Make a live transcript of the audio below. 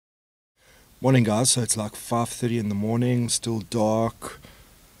Morning guys, so it's like 5:30 in the morning, still dark,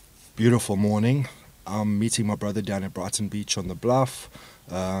 beautiful morning. I'm meeting my brother down at Brighton Beach on the Bluff.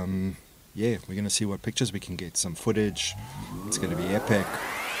 Yeah, we're going to see what pictures we can get, some footage. It's going to be epic.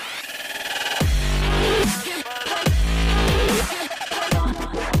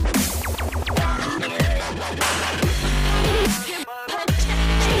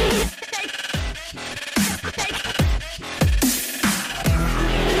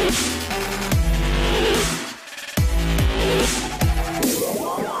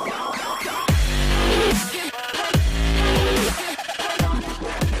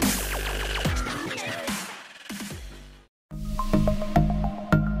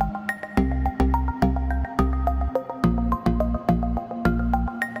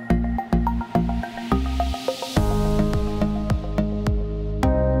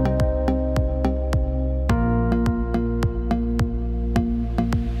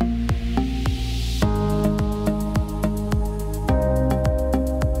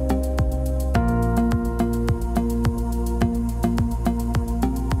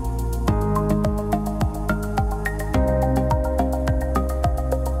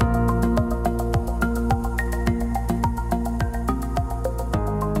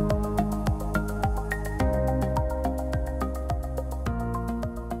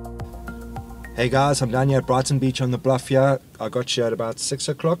 Hey guys, I'm down here at Brighton Beach on the Bluff here. I got here at about 6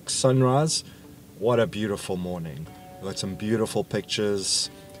 o'clock, sunrise. What a beautiful morning. I got some beautiful pictures,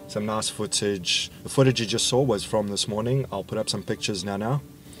 some nice footage. The footage you just saw was from this morning. I'll put up some pictures now.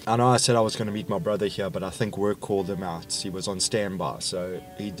 I know I said I was going to meet my brother here, but I think work called him out. He was on standby, so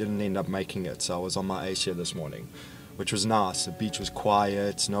he didn't end up making it. So I was on my ace here this morning, which was nice. The beach was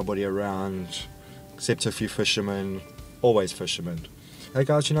quiet, nobody around, except a few fishermen, always fishermen. Hey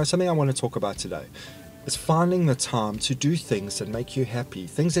guys, you know, something I want to talk about today is finding the time to do things that make you happy,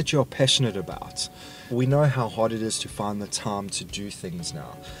 things that you're passionate about. We know how hard it is to find the time to do things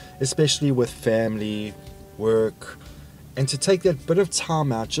now, especially with family, work, and to take that bit of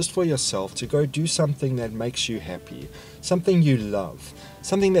time out just for yourself to go do something that makes you happy, something you love,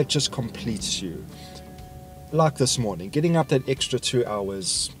 something that just completes you. Like this morning, getting up that extra 2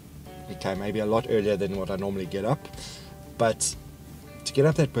 hours, okay, maybe a lot earlier than what I normally get up, but to get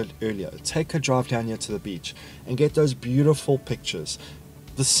up that bit earlier, take a drive down here to the beach and get those beautiful pictures.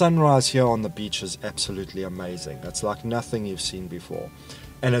 The sunrise here on the beach is absolutely amazing. It's like nothing you've seen before,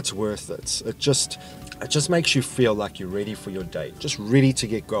 and it's worth it. It just makes you feel like you're ready for your day, just ready to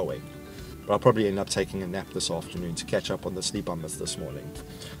get going. But I'll probably end up taking a nap this afternoon to catch up on the sleep I missed this morning.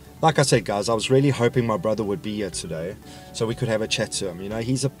 Like I said guys, I was really hoping my brother would be here today so we could have a chat to him. You know,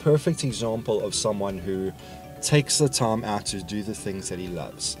 he's a perfect example of someone who takes the time out to do the things that he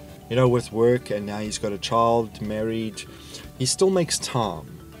loves. You know, with work, and now he's got a child, married, he still makes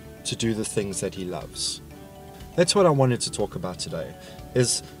time to do the things that he loves. That's what I wanted to talk about today,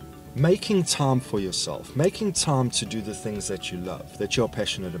 is making time for yourself, making time to do the things that you love, that you're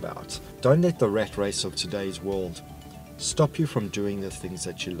passionate about. Don't let the rat race of today's world stop you from doing the things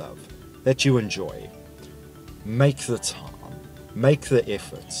that you love, that you enjoy. Make the time, make the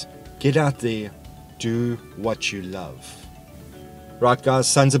efforts, get out there, do what you love. Right guys,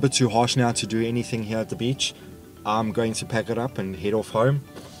 sun's a bit too harsh now to do anything here at the beach. I'm going to pack it up and head off home.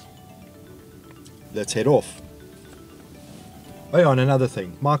 Let's head off. Oh yeah, and another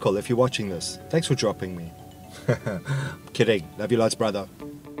thing, Michael, if you're watching this, thanks for dropping me. Kidding, love you lots, brother.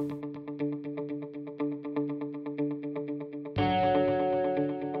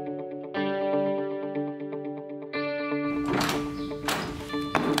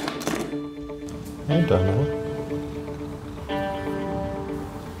 I don't know.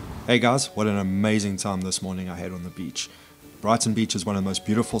 Hey guys, what an amazing time this morning I had on the beach. Brighton Beach is one of the most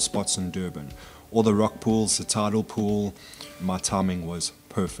beautiful spots in Durban. All the rock pools, the tidal pool, my timing was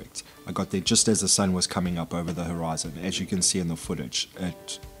perfect. I got there just as the sun was coming up over the horizon. As you can see in the footage,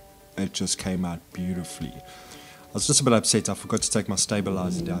 it just came out beautifully. I was just a bit upset I forgot to take my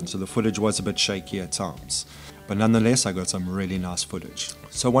stabilizer down, so the footage was a bit shaky at times. But nonetheless, I got some really nice footage.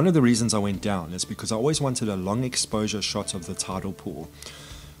 So one of the reasons I went down is because I always wanted a long exposure shot of the tidal pool.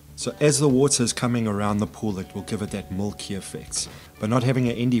 So as the water is coming around the pool, it will give it that milky effect. But not having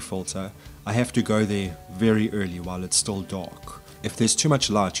an ND filter, I have to go there very early while it's still dark. If there's too much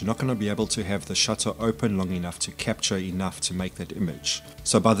light, you're not going to be able to have the shutter open long enough to capture enough to make that image.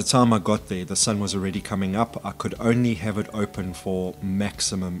 So by the time I got there, the sun was already coming up. I could only have it open for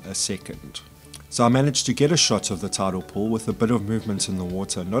maximum a second. So I managed to get a shot of the tidal pool with a bit of movement in the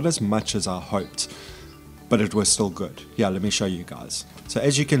water, not as much as I hoped, but it was still good. Yeah, let me show you guys. So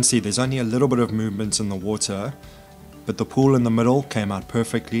as you can see, there's only a little bit of movement in the water but the pool in the middle came out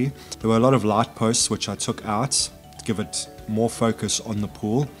perfectly. There were a lot of light posts which I took out to give it more focus on the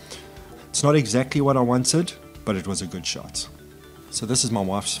pool. It's not exactly what I wanted, but it was a good shot. So this is my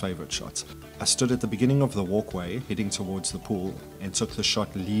wife's favorite shot. I stood at the beginning of the walkway heading towards the pool and took the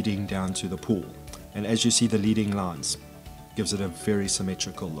shot leading down to the pool. And as you see the leading lines, it gives it a very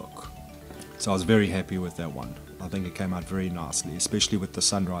symmetrical look. So I was very happy with that one. I think it came out very nicely, especially with the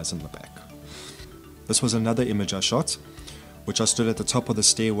sunrise in the back. This was another image I shot, which I stood at the top of the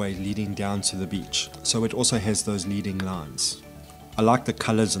stairway leading down to the beach. So it also has those leading lines. I like the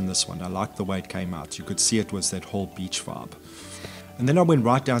colors in this one. I like the way it came out. You could see it was that whole beach vibe. And then I went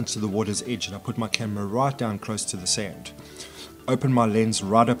right down to the water's edge and I put my camera right down close to the sand. Opened my lens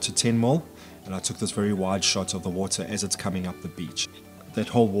right up to 10mm and I took this very wide shot of the water as it's coming up the beach. That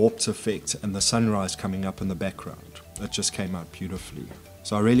whole warped effect and the sunrise coming up in the background, it just came out beautifully.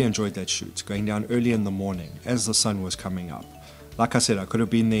 So I really enjoyed that shoot, going down early in the morning as the sun was coming up. Like I said, I could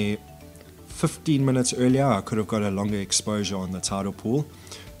have been there 15 minutes earlier. I could have got a longer exposure on the tidal pool,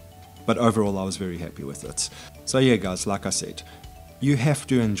 but overall I was very happy with it. So yeah guys, like I said, you have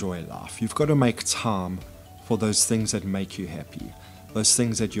to enjoy life. You've got to make time for those things that make you happy, those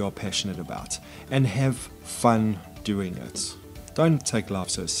things that you're passionate about, and have fun doing it. Don't take life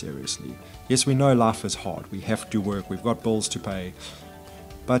so seriously. Yes, we know life is hard. We have to work. We've got bills to pay.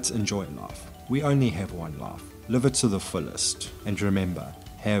 But enjoy life. We only have one life. Live it to the fullest. And remember,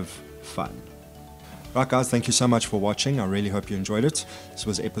 have fun. Right guys, thank you so much for watching. I really hope you enjoyed it. This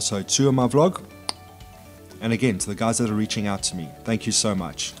was episode 2 of my vlog. And again, to the guys that are reaching out to me, thank you so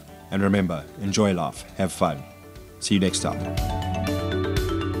much. And remember, enjoy life. Have fun. See you next time.